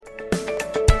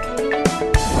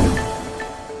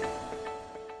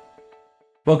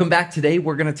Welcome back. Today,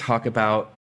 we're going to talk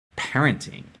about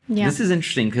parenting. Yeah. This is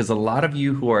interesting because a lot of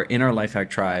you who are in our Life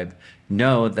Hack tribe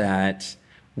know that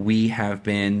we have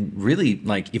been really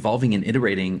evolving and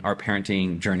iterating our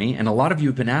parenting journey. And a lot of you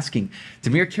have been asking,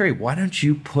 Demir, Carey, why don't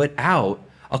you put out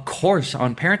a course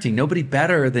on parenting? Nobody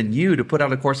better than you to put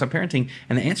out a course on parenting.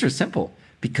 And the answer is simple.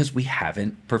 Because we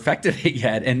haven't perfected it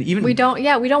yet. And even we don't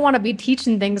want to be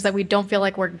teaching things that we don't feel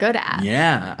like we're good at.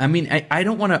 Yeah. I mean, I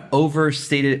don't want to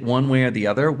overstate it one way or the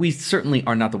other. We certainly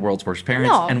are not the world's worst parents,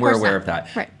 No, and we're aware of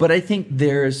that. Right. But I think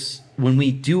when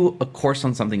we do a course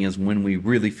on something is when we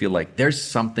really feel like there's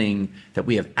something that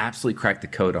we have absolutely cracked the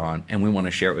code on and we want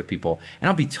to share it with people. And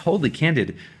I'll be totally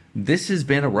candid. This has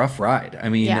been a rough ride. I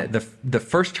mean, the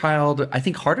first child, I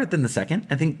think harder than the second.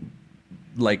 I think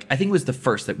it was the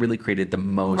first that really created the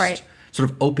most, sort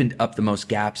of opened up the most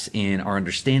gaps in our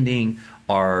understanding,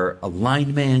 our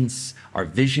alignments, our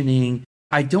visioning.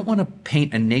 I don't want to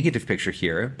paint a negative picture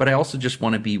here, but I also just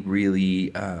want to be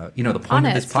really, the point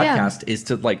of this podcast is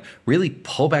to really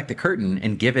pull back the curtain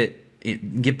and give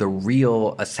the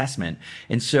real assessment.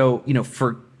 And so,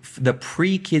 for the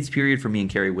pre-kids period for me and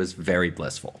Carey was very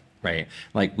blissful. Right.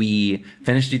 We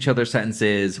finished each other's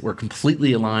sentences. We're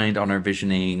completely aligned on our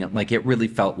visioning. It really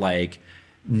felt like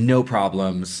no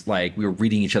problems. We were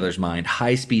reading each other's mind,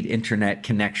 high speed internet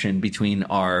connection between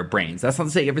our brains. That's not to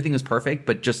say everything was perfect,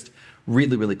 but just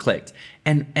really, really clicked.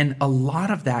 And a lot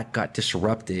of that got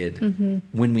disrupted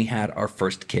when we had our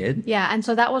first kid. Yeah. And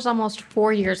so that was almost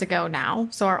 4 years ago now.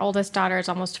 So our oldest daughter is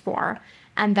almost 4.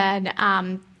 And then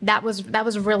that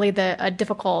was really a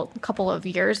difficult couple of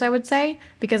years, I would say,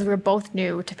 because we were both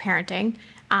new to parenting.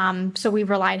 So we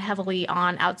relied heavily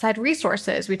on outside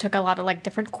resources. We took a lot of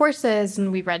different courses,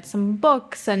 and we read some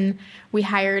books, and we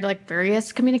hired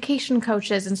various communication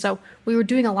coaches. And so we were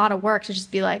doing a lot of work to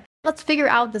just be let's figure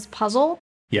out this puzzle,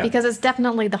 because it's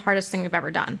definitely the hardest thing we've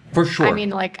ever done. For sure. I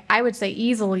mean, I would say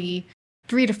easily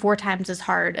 3 to 4 times as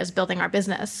hard as building our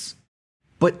business.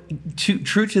 But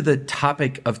true to the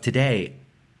topic of today,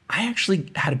 I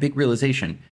actually had a big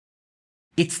realization.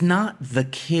 It's not the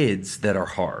kids that are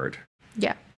hard.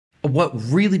 Yeah. What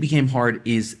really became hard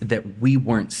is that we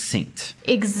weren't synced.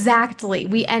 Exactly.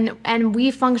 We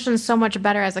function so much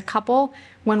better as a couple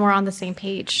when we're on the same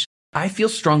page. I feel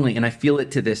strongly, and I feel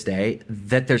it to this day,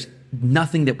 that there's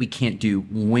nothing that we can't do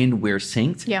when we're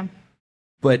synced. Yeah.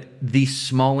 But the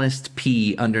smallest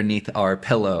pea underneath our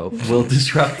pillow will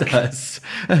disrupt us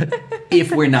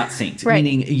if we're not synced. Right.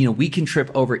 Meaning, we can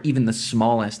trip over even the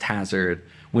smallest hazard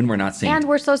when we're not synced. And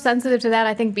we're so sensitive to that,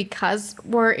 I think, because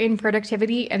we're in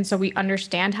productivity. And so we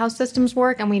understand how systems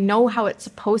work, and we know how it's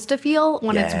supposed to feel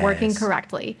when it's working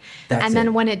correctly. And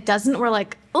then when it doesn't, we're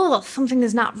like, oh, something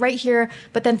is not right here.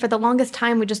 But then for the longest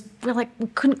time, we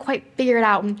couldn't quite figure it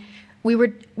out. And we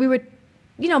would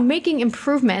making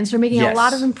improvements. We're making a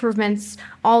lot of improvements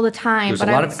all the time. There's a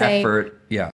lot of effort.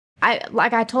 Yeah.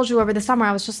 I told you over the summer,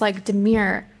 I was just like,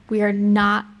 Demir, we are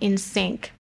not in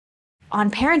sync on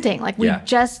parenting. We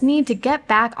just need to get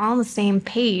back on the same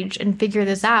page and figure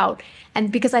this out.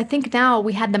 And because I think now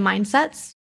we had the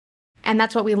mindsets, and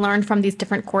that's what we learned from these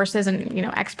different courses and,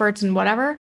 experts and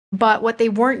whatever. But what they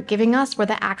weren't giving us were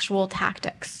the actual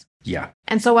tactics. Yeah.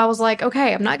 And so I was like,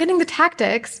 okay, I'm not getting the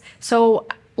tactics. So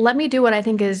let me do what I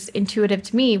think is intuitive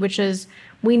to me, which is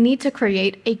we need to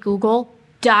create a Google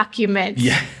document.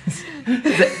 Yes.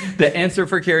 the answer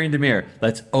for Carey and Demir,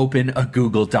 let's open a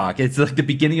Google Doc. It's the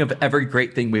beginning of every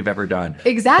great thing we've ever done.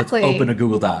 Exactly. Let's open a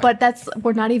Google Doc. But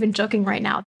we're not even joking right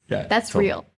now. Yeah, that's totally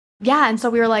real. Yeah. And so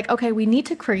we were like, okay, we need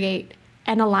to create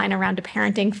and align around a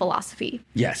parenting philosophy.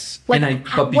 Yes. What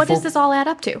does this all add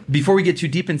up to? Before we get too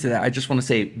deep into that, I just want to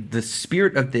say the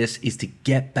spirit of this is to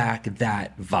get back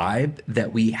that vibe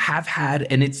that we have had.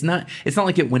 And it's not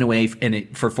like it went away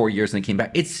for 4 years and it came back.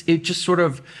 It just sort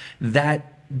of that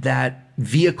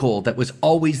vehicle that was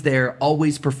always there,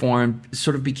 always performed,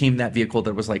 sort of became that vehicle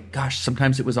that was like, gosh,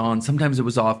 sometimes it was on, sometimes it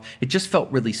was off. It just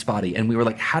felt really spotty. And we were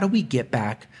like, how do we get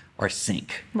back our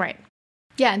sync? Right.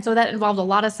 Yeah, and so that involved a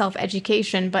lot of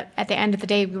self-education, but at the end of the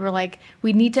day, we were like,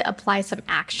 we need to apply some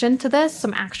action to this,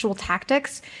 some actual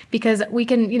tactics, because we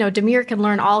can, Demir can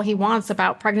learn all he wants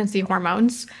about pregnancy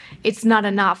hormones. It's not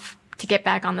enough to get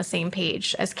back on the same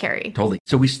page as Carey. Totally.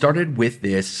 So we started with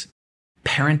this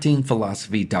parenting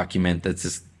philosophy document that's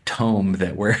this tome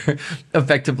that we're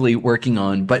effectively working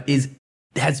on, but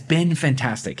has been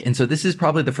fantastic. And so this is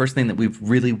probably the first thing that we've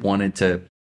really wanted to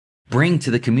bring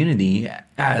to the community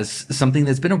as something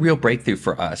that's been a real breakthrough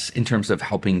for us in terms of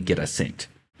helping get us synced.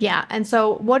 Yeah. And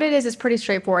so what it is pretty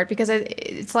straightforward, because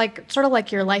it's sort of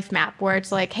like your life map, where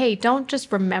it's like, hey, don't just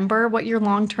remember what your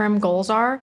long-term goals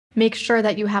are, make sure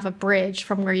that you have a bridge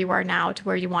from where you are now to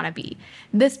where you want to be.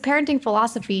 This parenting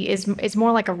philosophy is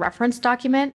more like a reference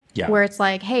document where it's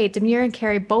like, hey, Demir and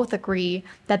Carey both agree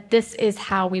that this is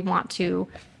how we want to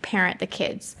parent the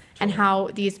kids, and how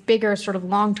these bigger sort of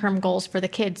long-term goals for the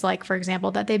kids, like, for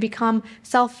example, that they become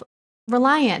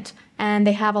self-reliant and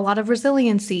they have a lot of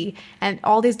resiliency and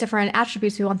all these different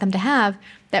attributes we want them to have,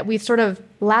 that we've sort of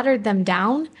laddered them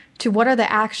down to what are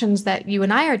the actions that you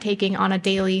and I are taking on a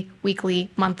daily, weekly,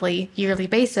 monthly, yearly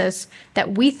basis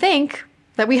that we think,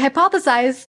 that we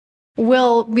hypothesize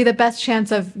will be the best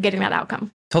chance of getting that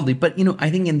outcome. Totally. But, I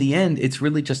think in the end, it's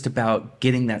really just about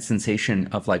getting that sensation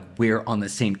of like, we're on the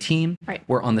same team, right?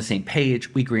 We're on the same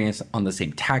page, we agree on the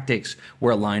same tactics,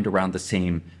 we're aligned around the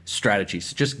same strategies.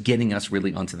 So just getting us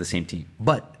really onto the same team.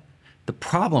 But the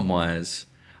problem was,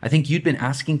 I think you'd been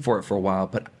asking for it for a while,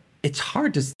 but it's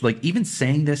hard to like, even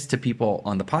saying this to people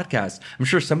on the podcast. I'm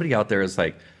sure somebody out there is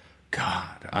like,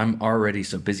 God, I'm already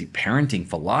so busy parenting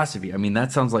philosophy. I mean,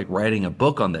 that sounds like writing a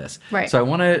book on this. Right. So I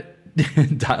want to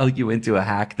dial you into a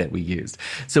hack that we used.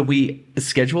 So we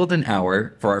scheduled an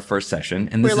hour for our first session,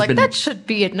 and this we're like, that should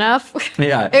be enough.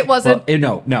 Yeah, it wasn't.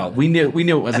 Well, no, we knew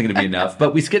it wasn't going to be enough.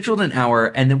 But we scheduled an hour,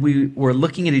 and then we were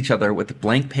looking at each other with a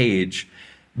blank page,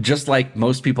 just like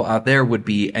most people out there would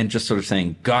be, and just sort of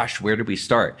saying, "Gosh, where do we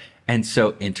start?" And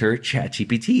so enter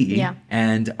ChatGPT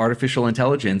and artificial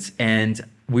intelligence, and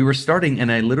we were starting,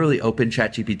 and I literally opened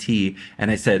ChatGPT,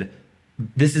 and I said,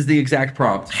 this is the exact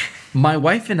prompt. My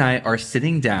wife and I are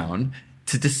sitting down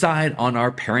to decide on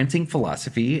our parenting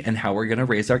philosophy and how we're going to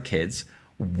raise our kids.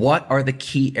 What are the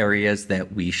key areas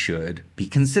that we should be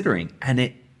considering? And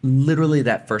it literally,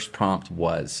 that first prompt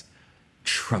was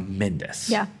tremendous.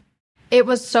 Yeah. It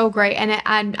was so great. And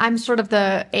I'm sort of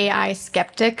the AI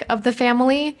skeptic of the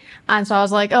family. And so I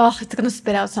was like, oh, it's going to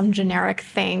spit out some generic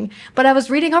thing. But I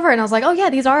was reading over it and I was like, oh yeah,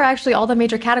 these are actually all the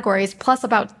major categories, plus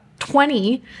about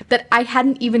 20 that I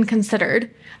hadn't even considered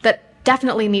that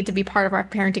definitely need to be part of our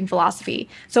parenting philosophy.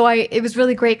 So it was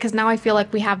really great because now I feel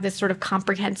like we have this sort of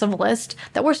comprehensive list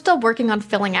that we're still working on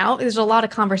filling out. There's a lot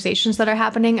of conversations that are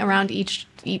happening around each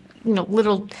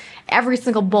every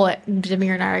single bullet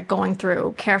Demir and I are going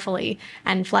through carefully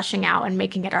and fleshing out and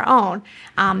making it our own.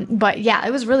 But yeah,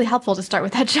 it was really helpful to start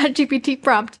with that ChatGPT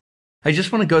prompt. I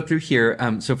just want to go through here.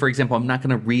 So, for example, I'm not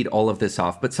going to read all of this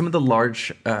off, but some of the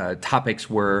large topics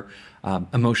were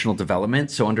emotional development.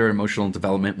 So under emotional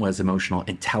development was emotional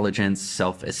intelligence,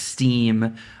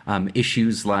 self-esteem,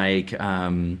 issues like,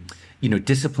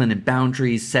 discipline and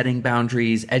boundaries, setting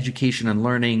boundaries, education and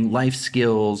learning, life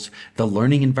skills, the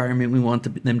learning environment we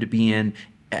want them to be in,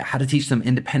 how to teach them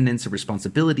independence and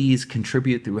responsibilities,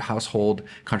 contribute through household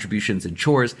contributions and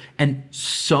chores, and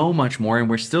so much more. And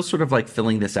we're still sort of like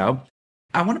filling this out.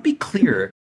 I want to be clear.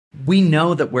 We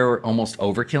know that we're almost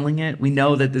overkilling it. We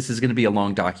know that this is going to be a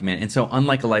long document. And so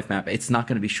unlike a life map, it's not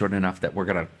going to be short enough that we're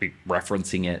going to be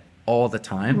referencing it all the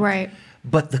time. Right.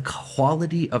 But the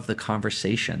quality of the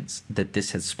conversations that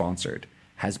this has sponsored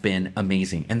has been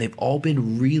amazing. And they've all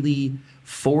been really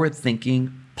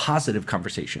forward-thinking, positive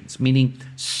conversations, meaning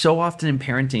so often in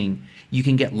parenting, you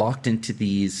can get locked into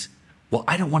these, well,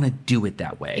 I don't want to do it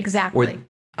that way. Exactly. Or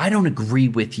I don't agree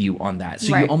with you on that.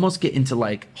 So you almost get into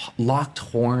like locked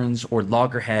horns or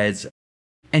loggerheads,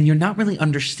 and you're not really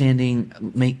understanding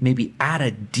maybe at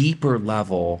a deeper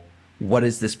level, what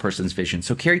is this person's vision?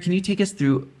 So Carey, can you take us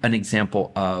through an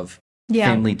example of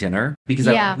family dinner? Because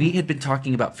we had been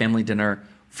talking about family dinner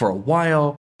for a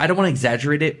while. I don't want to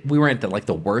exaggerate it. We weren't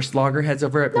the worst loggerheads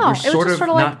over it, but we're sort of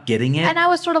not getting it. And I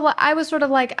was sort of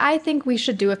like, I think we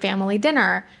should do a family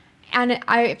dinner. And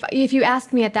if you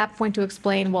asked me at that point to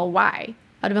explain, well, why?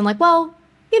 I'd have been like, well,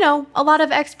 a lot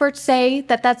of experts say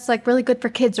that that's like really good for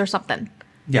kids or something.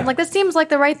 Yeah. I'm like, this seems like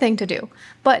the right thing to do.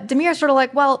 But Demir's sort of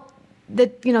like, well, the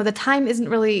time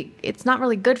it's not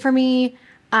really good for me.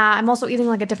 I'm also eating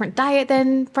like a different diet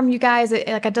than from you guys.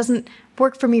 It doesn't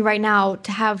work for me right now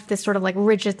to have this sort of like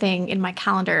rigid thing in my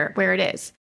calendar where it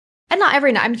is. And not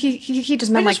every night. I mean, he just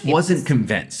meant wasn't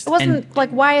convinced. It wasn't like,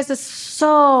 why is this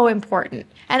so important?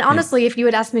 And honestly, if you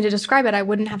had asked me to describe it, I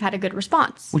wouldn't have had a good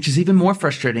response. Which is even more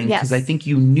frustrating because I think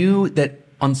you knew that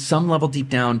on some level deep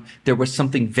down, there was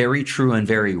something very true and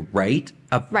very right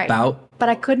about. But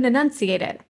I couldn't enunciate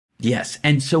it. Yes.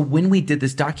 And so when we did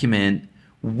this document,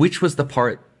 which was the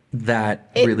part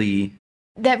that really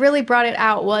brought it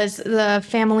out was the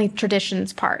family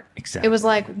traditions part. Exactly. It was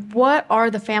like, what are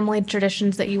the family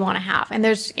traditions that you want to have? And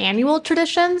there's annual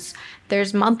traditions,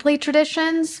 there's monthly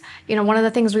traditions. One of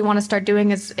the things we want to start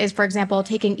doing is, for example,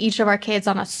 taking each of our kids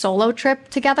on a solo trip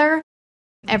together.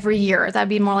 every year. That'd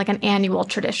be more like an annual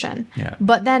tradition. Yeah.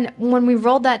 But then when we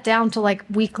rolled that down to like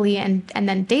weekly and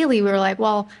then daily, we were like,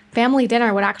 well, family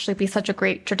dinner would actually be such a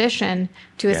great tradition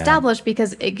to establish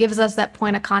because it gives us that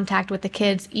point of contact with the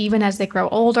kids even as they grow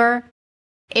older.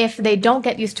 If they don't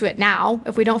get used to it now,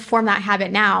 if we don't form that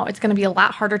habit now, it's going to be a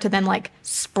lot harder to then like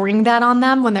spring that on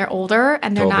them when they're older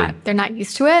and they're not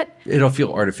used to it. It'll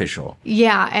feel artificial.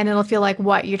 Yeah, and it'll feel like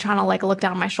what you're trying to like look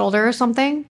down my shoulder or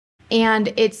something.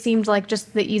 And it seemed like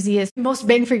just the easiest, most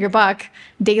bang for your buck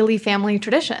daily family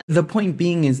tradition. The point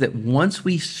being is that once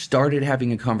we started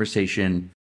having a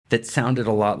conversation that sounded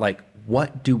a lot like,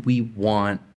 what do we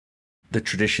want the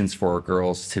traditions for our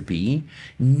girls to be?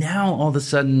 Now, all of a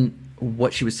sudden,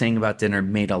 what she was saying about dinner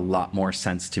made a lot more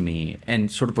sense to me and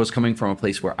sort of was coming from a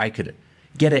place where I could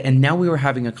get it. And now we were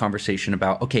having a conversation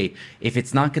about, okay, if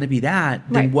it's not going to be that,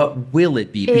 then what will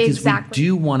it be? Because we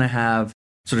do want to have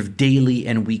sort of daily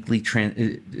and weekly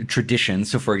traditions.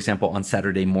 So for example, on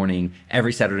Saturday morning,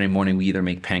 every Saturday morning, we either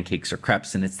make pancakes or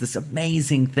crepes, and it's this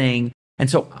amazing thing. And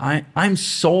so I'm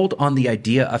sold on the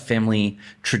idea of family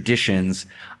traditions.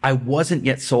 I wasn't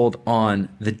yet sold on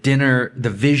the dinner,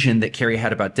 the vision that Carey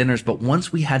had about dinners. But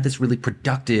once we had this really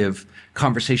productive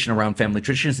conversation around family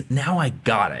traditions, now I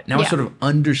got it. Now I sort of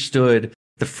understood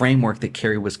the framework that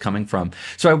Carey was coming from.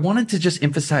 So I wanted to just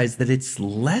emphasize that it's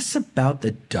less about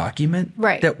the document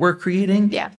that we're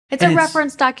creating. Yeah. It's a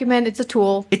reference document. It's a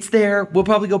tool. It's there. We'll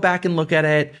probably go back and look at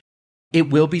it. It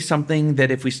will be something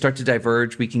that if we start to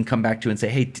diverge, we can come back to and say,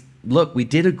 hey, look, we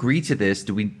did agree to this.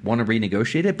 Do we want to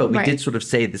renegotiate it? But we did sort of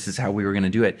say this is how we were going to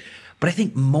do it. But I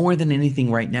think more than anything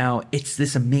right now, it's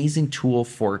this amazing tool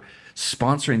for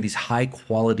sponsoring these high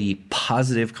quality,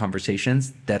 positive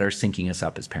conversations that are syncing us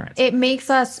up as parents. It makes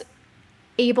us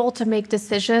able to make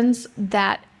decisions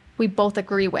that we both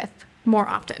agree with more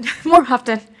often.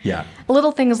 Yeah.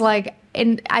 Little things like,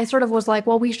 and I sort of was like,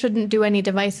 well, we shouldn't do any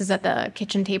devices at the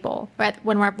kitchen table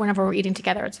whenever we're eating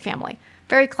together as a family.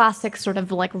 Very classic sort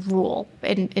of like rule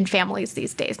in families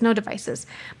these days, no devices.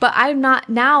 But I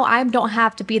don't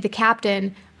have to be the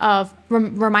captain of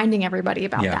reminding everybody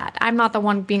about that. I'm not the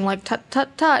one being like, tut,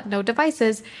 tut, tut, no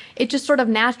devices. It just sort of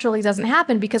naturally doesn't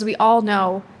happen because we all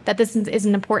know that this is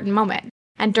an important moment.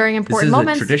 And during important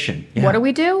moments, a tradition. What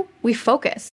do? We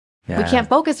focus. We can't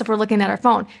focus if we're looking at our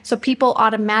phone. So people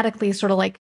automatically sort of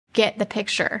like get the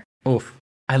picture. Oof.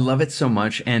 I love it so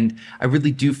much. And I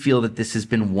really do feel that this has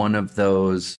been one of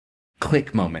those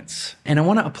click moments. And I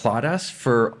want to applaud us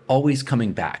for always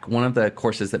coming back. One of the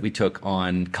courses that we took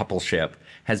on coupleship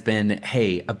has been,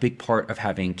 hey, a big part of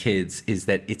having kids is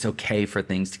that it's okay for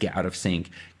things to get out of sync.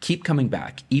 Keep coming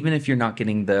back. Even if you're not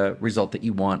getting the result that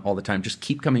you want all the time, just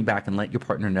keep coming back and let your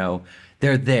partner know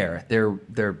they're there.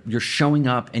 You're showing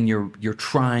up and you're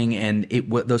trying, and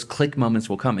those click moments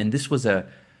will come. And this was a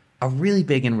really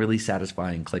big and really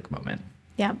satisfying click moment.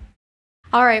 Yeah.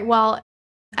 All right. Well,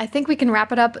 I think we can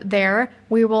wrap it up there.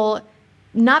 We will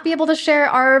not be able to share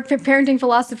our parenting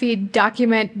philosophy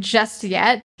document just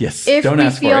yet. Yes. Don't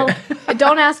ask for it.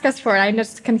 Don't ask us for it. I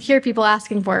just can hear people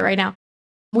asking for it right now.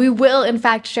 We will, in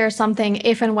fact, share something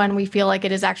if and when we feel like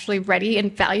it is actually ready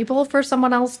and valuable for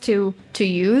someone else to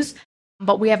use.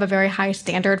 But we have a very high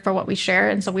standard for what we share,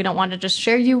 and so we don't want to just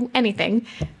share you anything.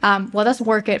 Let us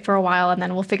work it for a while, and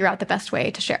then we'll figure out the best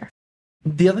way to share.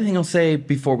 The other thing I'll say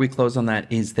before we close on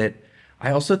that is that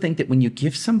I also think that when you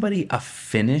give somebody a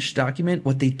finished document,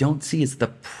 what they don't see is the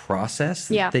process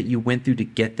that you went through to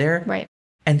get there. Right.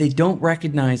 And they don't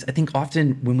recognize, I think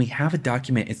often when we have a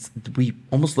document, we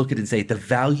almost look at it and say the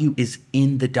value is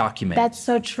in the document. That's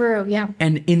so true. Yeah.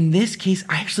 And in this case,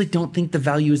 I actually don't think the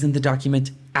value is in the document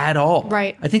at all.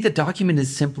 Right. I think the document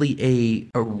is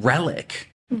simply a relic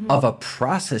of a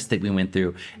process that we went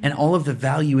through. And all of the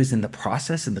value is in the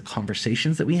process and the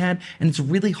conversations that we had. And it's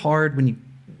really hard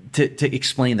to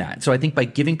explain that. So I think by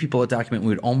giving people a document, we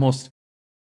would almost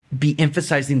be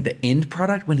emphasizing the end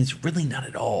product when it's really not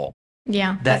at all.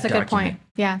 Yeah, that's a good point.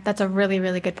 Yeah, that's a really,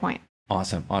 really good point.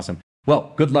 Awesome.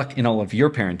 Well, good luck in all of your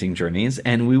parenting journeys,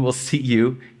 and we will see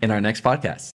you in our next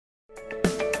podcast.